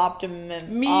delusional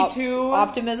optimism. Me too.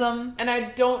 Optimism. And I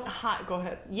don't... Go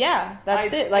ahead. Yeah,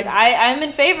 that's it. Like, I'm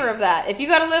in favor of that. If you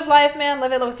gotta live life, man,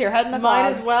 live it with your head in the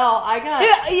clouds. Might as well. I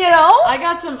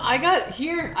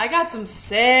got some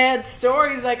sad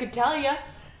stories I could tell you,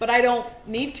 but I don't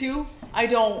need to. I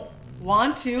don't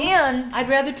want to. And I'd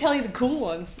rather tell you the cool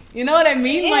ones. You know what I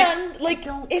mean? And,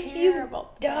 if you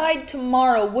died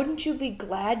tomorrow, wouldn't you be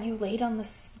glad you laid on the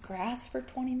grass for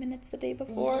 20 minutes the day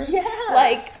before?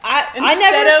 Yeah.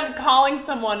 Instead of calling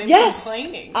someone and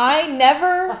complaining. I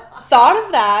never thought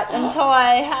of that until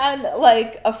I had,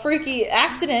 a freaky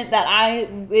accident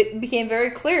it became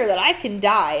very clear that I can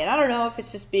die. And I don't know if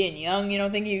it's just being young, you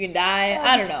don't think you can die.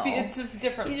 I don't know. It's a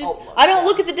different outlook. I don't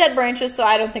look at the dead branches, so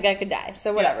I don't think I could die.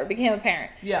 So whatever. It became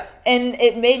apparent. Yeah. And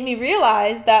it made me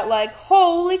realize that,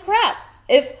 holy crap,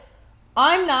 if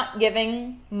I'm not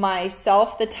giving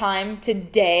myself the time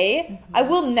today, I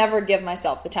will never give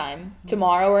myself the time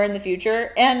tomorrow or in the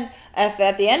future. And if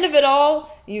at the end of it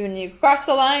all, when you cross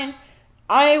the line,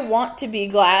 I want to be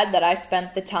glad that I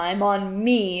spent the time on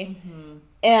me.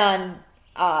 And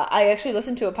I actually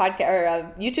listened to a podcast or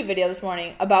a YouTube video this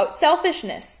morning about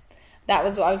selfishness. That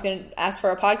was what I was going to ask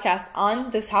for a podcast on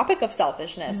the topic of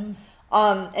selfishness.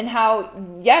 And how,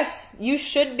 yes, you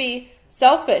should be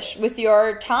selfish with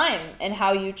your time and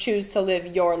how you choose to live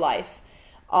your life,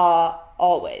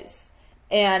 always.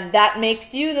 And that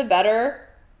makes you the better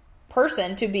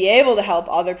person to be able to help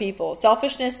other people.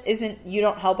 Selfishness isn't you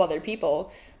don't help other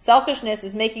people. Selfishness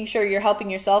is making sure you're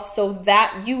helping yourself so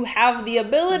that you have the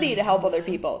ability to help other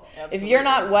people. Absolutely. If you're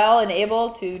not well and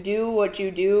able to do what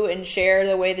you do and share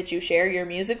the way that you share your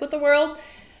music with the world,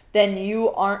 then you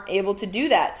aren't able to do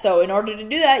that. So in order to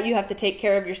do that, you have to take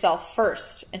care of yourself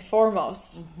first and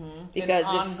foremost. Because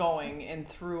and ongoing and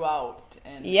throughout.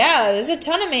 And there's a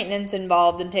ton of maintenance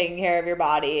involved in taking care of your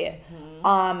body.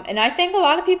 And I think a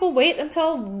lot of people wait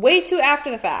until way too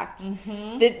after the fact.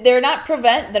 They're not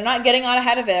getting out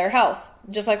ahead of their health,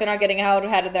 just like they're not getting out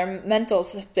ahead of their mental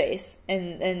space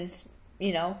and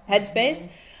headspace.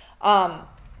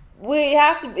 We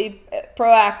have to be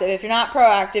proactive. If you're not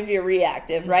proactive, you're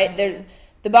reactive, right?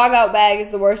 The bog out bag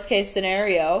is the worst case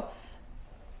scenario,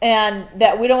 and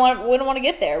that we don't want to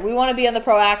get there. We want to be on the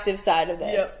proactive side of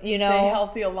this. Stay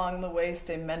healthy along the way.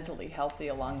 Stay mentally healthy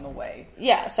along the way.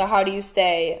 Yeah. So how do you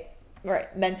stay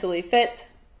mentally fit?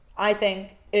 I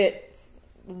think it's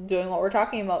doing what we're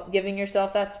talking about, giving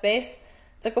yourself that space.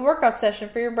 It's like a workout session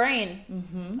for your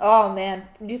brain. Oh man,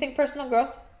 do you think personal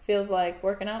growth feels like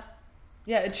working out?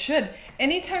 Yeah, it should.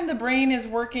 Anytime the brain is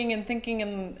working and thinking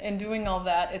and doing all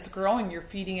that, it's growing. You're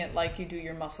feeding it like you do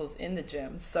your muscles in the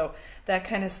gym. So that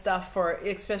kind of stuff,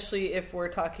 especially if we're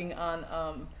talking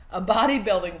on a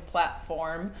bodybuilding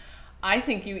platform, I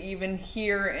think you even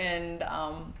hear and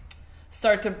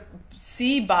start to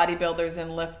see bodybuilders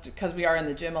and lift, because we are in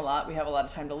the gym a lot, we have a lot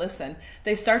of time to listen.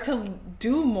 They start to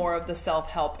do more of the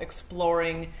self-help,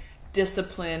 exploring,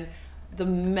 discipline, the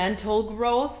mental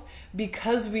growth,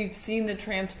 because we've seen the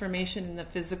transformation in the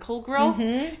physical growth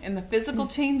and the physical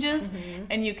changes,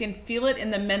 and you can feel it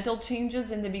in the mental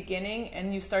changes in the beginning,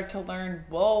 and you start to learn,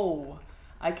 whoa,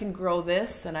 I can grow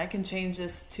this and I can change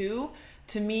this too.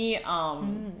 To me,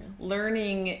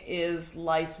 learning is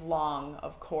lifelong,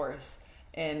 of course,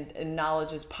 and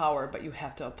knowledge is power, but you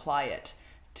have to apply it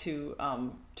to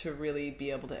really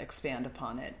be able to expand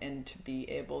upon it and to be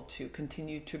able to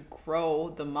continue to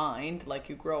grow the mind like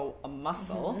you grow a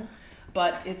muscle.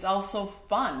 But it's also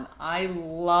fun. I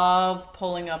love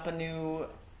pulling up a new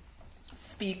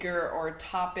speaker or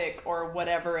topic or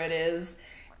whatever it is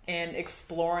and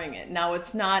exploring it. Now,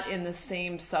 it's not in the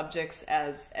same subjects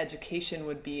as education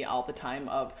would be all the time.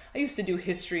 I used to do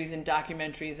histories and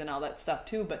documentaries and all that stuff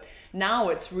too, but now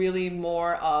it's really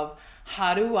more of,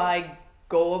 how do I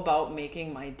go about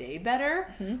making my day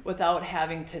better without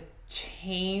having to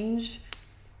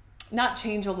not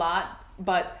change a lot,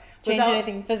 but change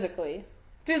anything physically,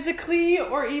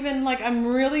 or even like I'm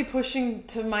really pushing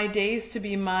to my days to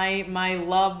be my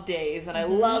love days, and I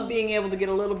love being able to get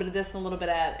a little bit of this and a little bit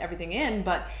of everything in.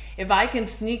 But if I can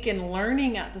sneak in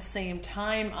learning at the same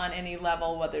time on any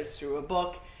level, whether it's through a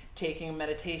book, taking a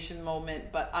meditation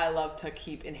moment, but I love to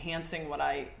keep enhancing what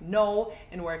I know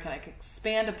and where can I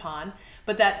expand upon.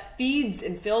 But that feeds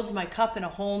and fills my cup in a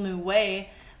whole new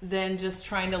way than just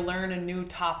trying to learn a new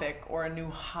topic or a new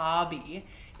hobby.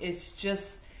 It's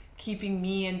just keeping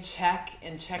me in check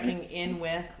and checking in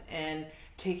with and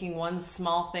taking one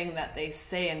small thing that they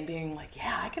say and being like,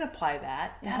 yeah, I can apply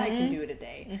that. I can do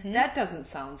today. That doesn't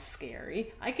sound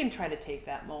scary. I can try to take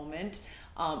that moment.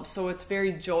 So it's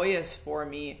very joyous for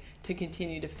me to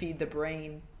continue to feed the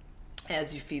brain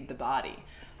as you feed the body.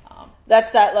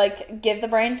 That's that, like, give the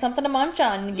brain something to munch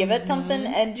on, give it something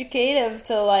educative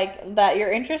to, like, that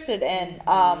you're interested in,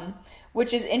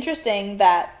 which is interesting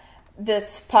that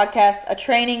this podcast, a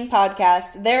training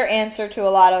podcast, their answer to a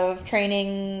lot of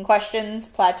training questions,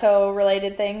 plateau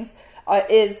related things,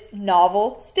 is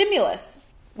novel stimulus,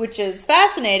 which is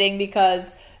fascinating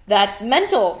because that's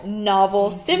mental novel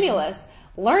stimulus.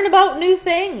 Learn about new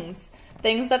things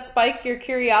that spike your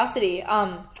curiosity,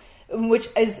 which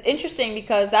is interesting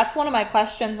because that's one of my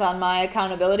questions on my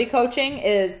accountability coaching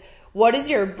is, what is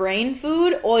your brain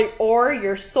food or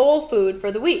your soul food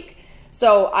for the week?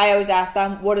 So I always ask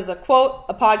them, what is a quote,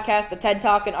 a podcast, a TED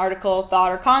Talk, an article, thought,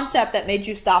 or concept that made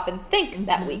you stop and think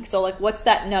that week? So, like, what's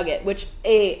that nugget? Which,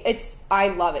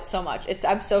 I love it so much.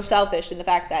 I'm so selfish in the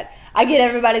fact that I get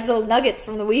everybody's little nuggets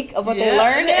from the week of what they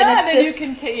learned. Yeah, and it's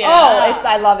just,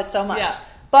 I love it so much. Yeah.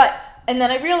 And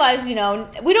then I realized, we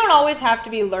don't always have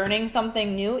to be learning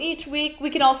something new each week.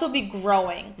 We can also be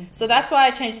growing. So that's why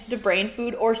I changed it to brain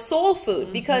food or soul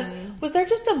food. Because was there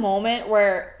just a moment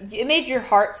where it made your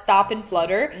heart stop and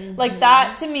flutter? Like,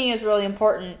 that to me is really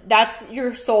important. That's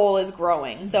your soul is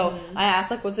growing. So I asked,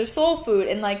 like, was there soul food?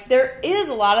 And, like, there is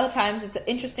a lot of the times it's an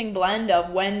interesting blend of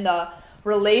when the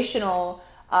relational,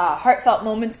 heartfelt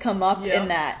moments come up in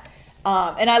that.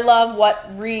 And I love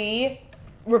what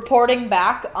reporting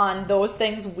back on those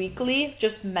things weekly,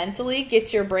 just mentally,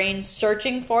 gets your brain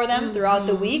searching for them throughout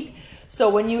the week. So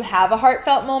when you have a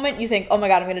heartfelt moment, you think, oh my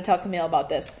God, I'm going to tell Camille about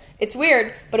this. It's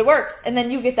weird, but it works. And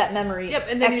then you get that memory. Yep,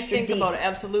 and then you think about it.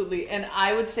 Absolutely. And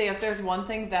I would say if there's one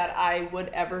thing that I would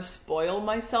ever spoil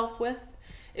myself with,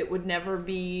 it would never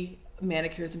be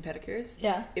manicures and pedicures.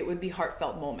 Yeah. It would be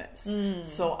heartfelt moments.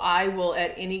 So I will,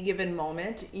 at any given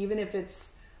moment, even if it's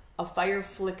a fire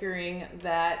flickering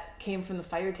that came from the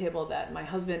fire table that my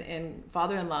husband and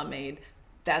father-in-law made,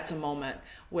 that's a moment.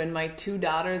 When my 2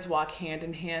 daughters walk hand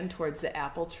in hand towards the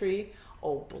apple tree,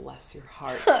 oh, bless your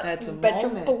heart, that's a Bet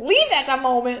moment. you believe that's a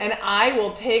moment. And I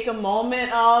will take a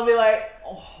moment, I'll be like,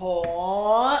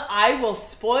 oh, I will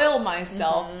spoil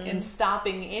myself in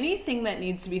stopping anything that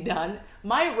needs to be done.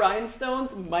 My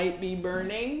rhinestones might be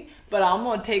burning, but I'm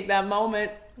going to take that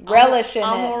moment. Relish in it.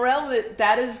 I'm going to relish it.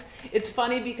 That is, it's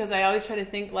funny because I always try to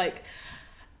think like,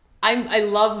 I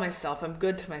love myself. I'm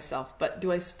good to myself, but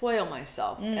do I spoil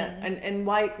myself? And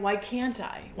why can't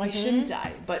I? Why shouldn't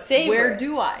I? But Savor where it.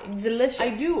 do I? Delicious.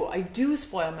 I do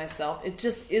spoil myself. It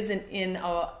just isn't in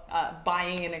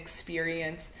buying an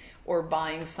experience or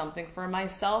buying something for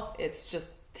myself. It's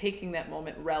just taking that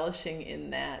moment, relishing in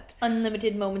that.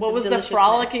 Unlimited moments What of was the deliciousness.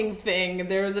 frolicking thing?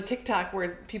 There was a TikTok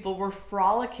where people were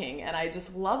frolicking, and I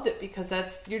just loved it because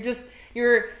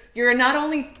you're not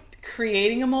only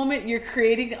creating a moment, you're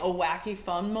creating a wacky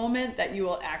fun moment that you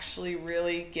will actually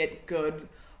really get good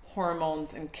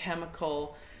hormones and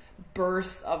chemical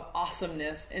bursts of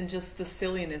awesomeness and just the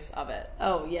silliness of it.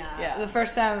 Oh, yeah. Yeah. The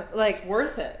first time, like... It's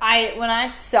worth it. When I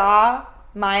saw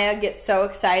Maya get so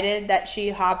excited that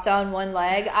she hopped on one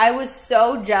leg, I was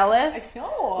so jealous. I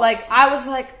know. Like, I was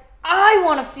like, I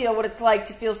want to feel what it's like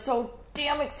to feel so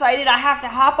damn excited I have to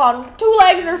hop on 2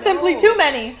 legs or simply too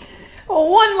many.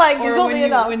 One leg is only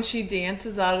enough. When she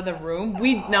dances out of the room,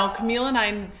 now Camille and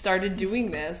I started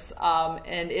doing this,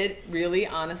 and it really,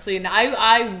 honestly, and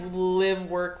I live,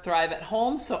 work, thrive at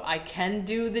home, so I can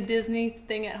do the Disney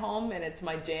thing at home, and it's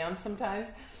my jam sometimes.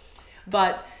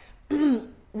 But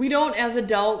we don't, as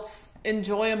adults,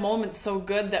 enjoy a moment so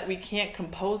good that we can't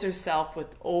compose ourselves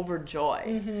with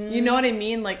overjoy. You know what I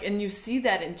mean? Like, and you see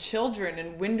that in children,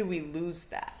 and when do we lose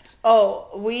that? Oh,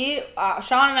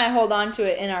 Sean and I hold on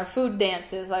to it in our food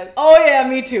dances. Like, oh yeah,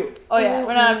 me too. Oh yeah,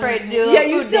 we're not afraid to do a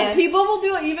little food dance. People will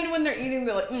do it even when they're eating.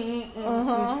 They're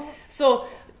like, So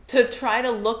to try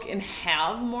to look and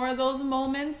have more of those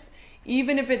moments,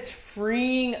 even if it's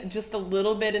freeing just a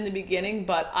little bit in the beginning,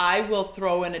 but I will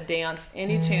throw in a dance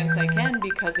any chance I can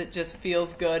because it just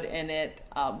feels good and it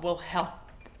will help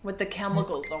with the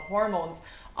chemicals, the hormones,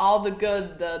 all the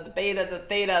good, the beta, the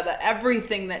theta, the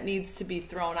everything that needs to be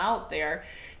thrown out there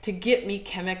to get me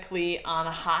chemically on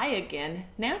a high again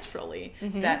naturally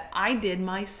that I did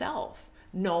myself.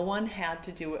 No one had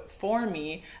to do it for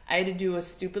me. I had to do a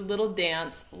stupid little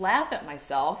dance, laugh at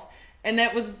myself, and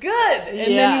that was good.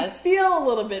 And then you feel a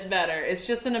little bit better. It's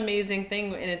just an amazing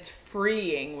thing, and it's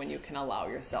freeing when you can allow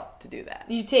yourself to do that.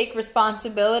 You take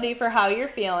responsibility for how you're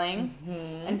feeling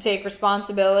and take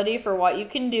responsibility for what you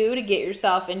can do to get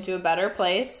yourself into a better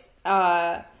place.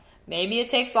 Maybe it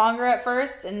takes longer at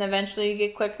first, and eventually you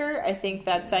get quicker. I think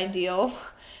that's ideal.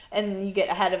 And you get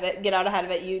out ahead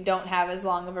of it. You don't have as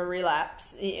long of a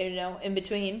relapse, in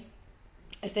between.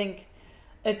 I think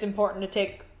it's important to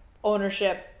take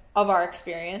ownership of our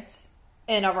experience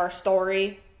and of our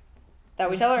story that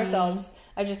we tell ourselves.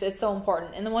 It's so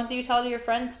important. And the ones that you tell to your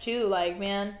friends too, like,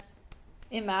 man,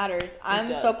 it matters.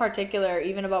 I'm so particular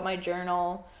even about my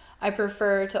journal. I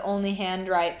prefer to only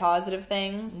handwrite positive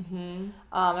things. If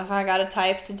I got to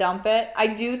type, to dump it. I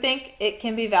do think it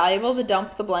can be valuable to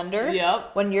dump the blender.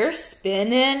 Yep. When you're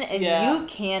spinning and you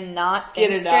cannot think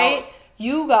Get it straight, out.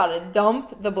 you got to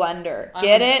dump the blender.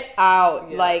 Get it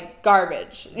out like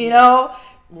garbage, you know?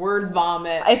 Word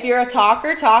vomit. If you're a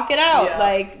talker, talk it out. Yeah.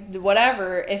 Like,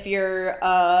 whatever. If you're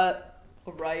a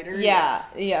writer.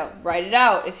 Write it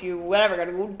out. If you,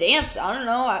 gotta go dance. I don't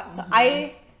know.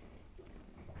 I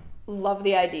love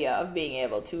the idea of being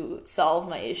able to solve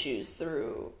my issues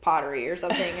through pottery or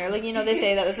something. Or, like, they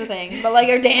say that that's a thing. But, like,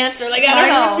 or dance or, like, I don't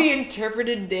know. Be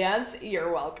interpreted dance. You're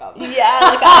welcome. Yeah,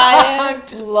 like, I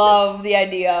love the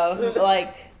idea of,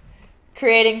 like,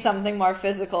 creating something more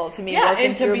physical to me,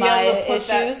 working through my issues.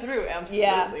 That through,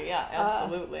 absolutely,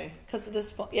 absolutely. Because at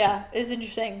this point, it's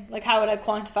interesting. Like, how would I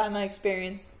quantify my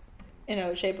experience in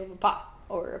a shape of a pot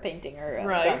or a painting or a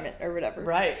garment or whatever?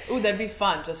 Right. Ooh, that'd be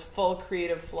fun. Just full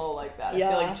creative flow like that. Yeah.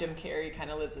 I feel like Jim Carrey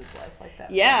kind of lives his life like that.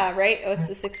 Yeah, right. It's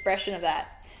this expression of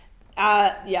that.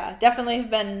 Definitely have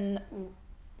been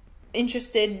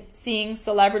interested seeing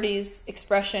celebrities'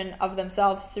 expression of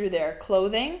themselves through their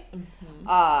clothing.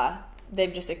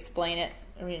 They've just explained it,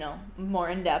 more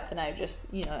in depth, and I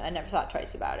just, I never thought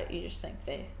twice about it. You just think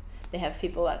they have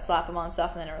people that slap them on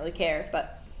stuff and they don't really care,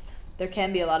 but there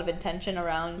can be a lot of intention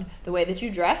around the way that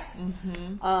you dress.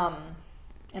 And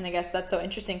I guess that's so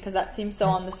interesting because that seems so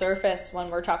on the surface when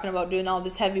we're talking about doing all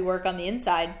this heavy work on the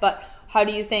inside, but how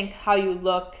do you think how you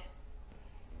look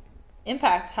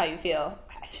impacts how you feel?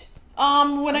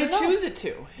 When I choose it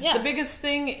to. Yeah. The biggest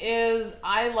thing is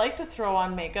I like to throw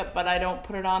on makeup, but I don't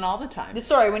put it on all the time. The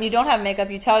story, when you don't have makeup,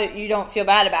 you don't feel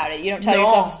bad about it. You don't tell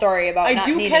yourself a story about not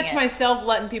needing it. I do catch myself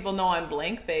letting people know I'm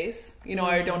blank face.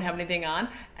 I don't have anything on.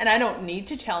 And I don't need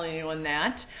to tell anyone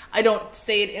that. I don't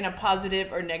say it in a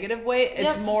positive or negative way.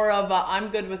 It's more of a, I'm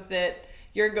good with it.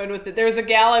 You're good with it. There was a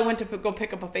gal I went to go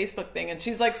pick up a Facebook thing, and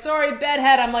she's like, sorry,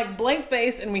 bedhead. I'm like, blank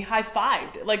face, and we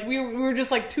high-fived. Like, we were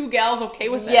just like two gals okay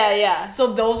with it. Yeah.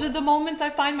 So those are the moments I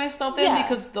find myself in,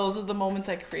 because those are the moments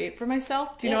I create for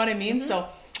myself. Do you know what I mean? Mm-hmm. So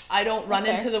I don't run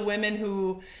into the women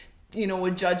who,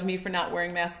 would judge me for not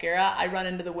wearing mascara. I run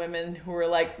into the women who are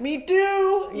like, me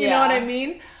too. You know what I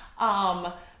mean?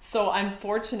 So I'm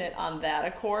fortunate on that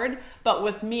accord. But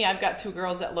with me, I've got two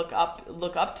girls that look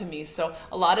up to me. So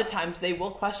a lot of times they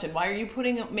will question, why are you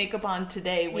putting makeup on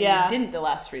today when you didn't the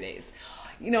last 3 days?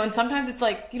 And sometimes it's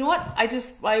like, you know what?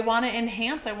 I want to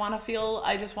enhance. I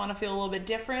just want to feel a little bit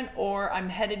different, or I'm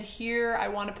headed here. I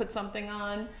want to put something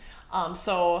on.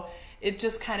 So it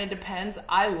just kind of depends.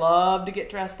 I love to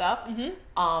get dressed up.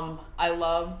 Mm-hmm. I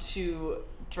love to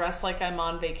dress like I'm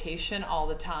on vacation all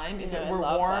the time. If it were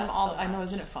warm, I know,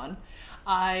 isn't it fun?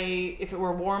 If it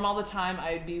were warm all the time,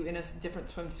 I'd be in a different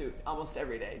swimsuit almost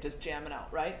every day, just jamming out,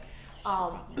 right?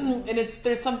 And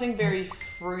there's something very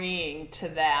freeing to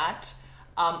that.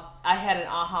 I had an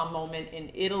aha moment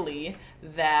in Italy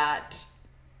that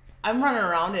I'm running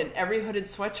around in every hooded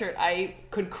sweatshirt I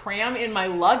could cram in my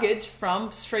luggage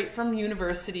straight from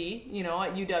university,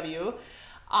 at UW.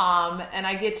 And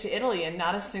I get to Italy and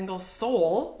not a single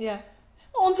soul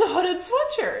owns a hooded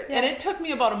sweatshirt. Yeah. And it took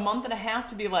me about a month and a half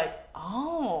to be like,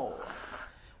 oh,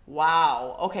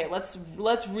 wow. Okay, let's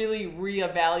really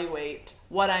reevaluate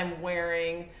what I'm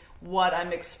wearing, what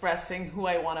I'm expressing, who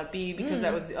I want to be, because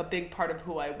that was a big part of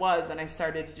who I was. And I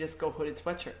started to just go hooded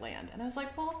sweatshirt land. And I was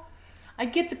like, well, I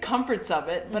get the comforts of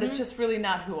it, but it's just really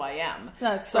not who I am. It's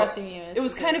not expressing you. It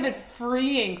was kind of a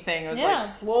freeing thing. I was like,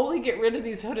 slowly get rid of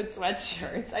these hooded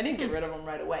sweatshirts. I didn't get rid of them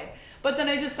right away. But then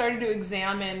I just started to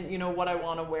examine, what I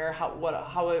want to wear, how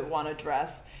I want to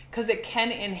dress, because it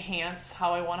can enhance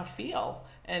how I want to feel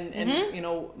and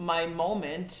my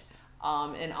moment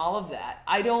and all of that.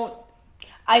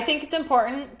 I think it's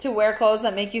important to wear clothes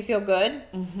that make you feel good.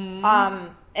 Mm-hmm.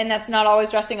 And that's not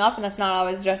always dressing up, and that's not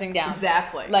always dressing down.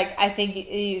 Exactly. Like, I think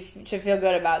you should feel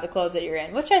good about the clothes that you're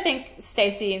in, which I think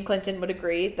Stacey and Clinton would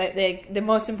agree that the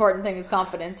most important thing is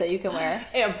confidence that you can wear.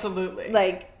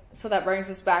 Absolutely. So that brings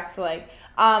us back to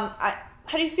how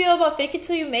do you feel about fake it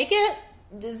till you make it?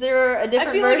 Is there a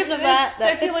different version of that fits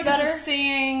better? I feel like it's a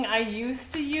saying I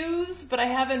used to use, but I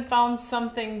haven't found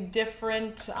something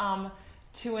different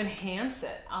to enhance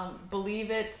it.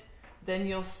 Believe it, then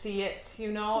you'll see it,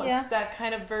 It's that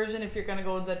kind of version if you're going to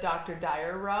go the Dr.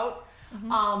 Dyer route.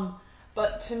 Mm-hmm.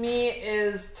 But to me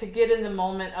is to get in the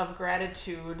moment of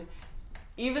gratitude,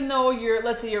 even though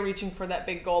let's say you're reaching for that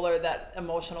big goal or that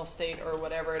emotional state or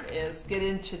whatever it is, get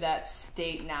into that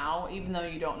state now, even though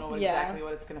you don't know exactly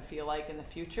what it's going to feel like in the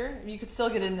future. You could still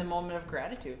get in the moment of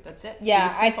gratitude. That's it.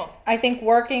 Yeah, I think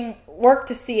work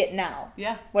to see it now.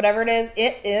 Yeah. Whatever it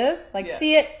is,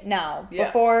 see it now. Yeah.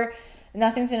 Before...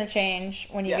 Nothing's going to change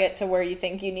when you get to where you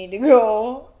think you need to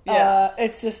go. Yeah.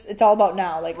 It's all about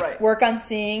now. Work on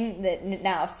seeing that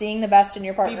now, seeing the best in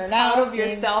your partner now. Be proud of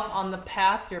yourself on the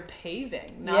path you're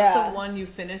paving, not the one you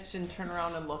finished and turn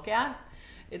around and look at.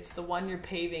 It's the one you're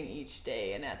paving each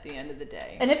day and at the end of the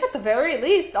day. And if at the very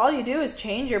least all you do is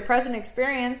change your present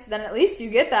experience, then at least you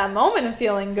get that moment of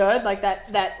feeling good, like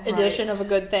that addition of a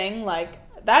good thing,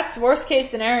 that's worst case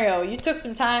scenario. You took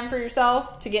some time for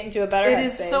yourself to get into a better headspace. It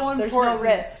is so important. There's no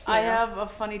risk. I have a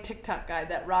funny TikTok guy,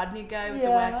 that Rodney guy with the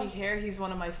wacky hair. He's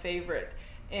one of my favorite.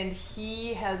 And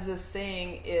he has this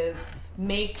saying is,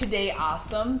 make today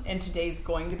awesome, and today's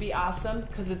going to be awesome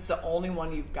because it's the only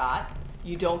one you've got.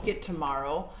 You don't get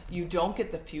tomorrow. You don't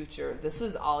get the future. This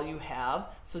is all you have.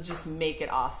 So just make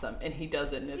it awesome. And he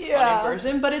does it in his funny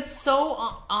version. But it's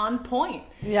so on point.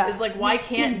 Yeah. It's like, why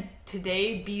can't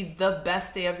today be the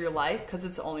best day of your life? Because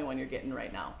it's the only one you're getting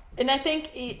right now. And I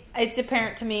think it's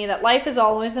apparent to me that life is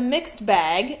always a mixed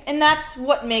bag. And that's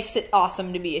what makes it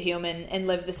awesome to be a human and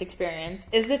live this experience.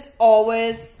 Is it's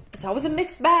always a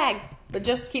mixed bag. But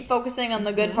just keep focusing on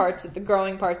the good parts, the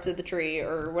growing parts of the tree,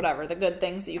 or whatever, the good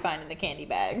things that you find in the candy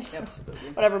bag.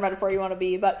 Absolutely. Whatever metaphor you want to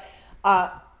be. But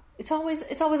it's always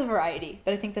a variety.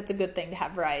 But I think that's a good thing to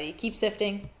have variety. Keep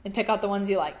sifting and pick out the ones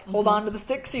you like. Hold on to the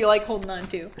sticks you like holding on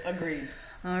to. Agreed.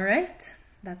 All right.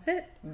 That's it.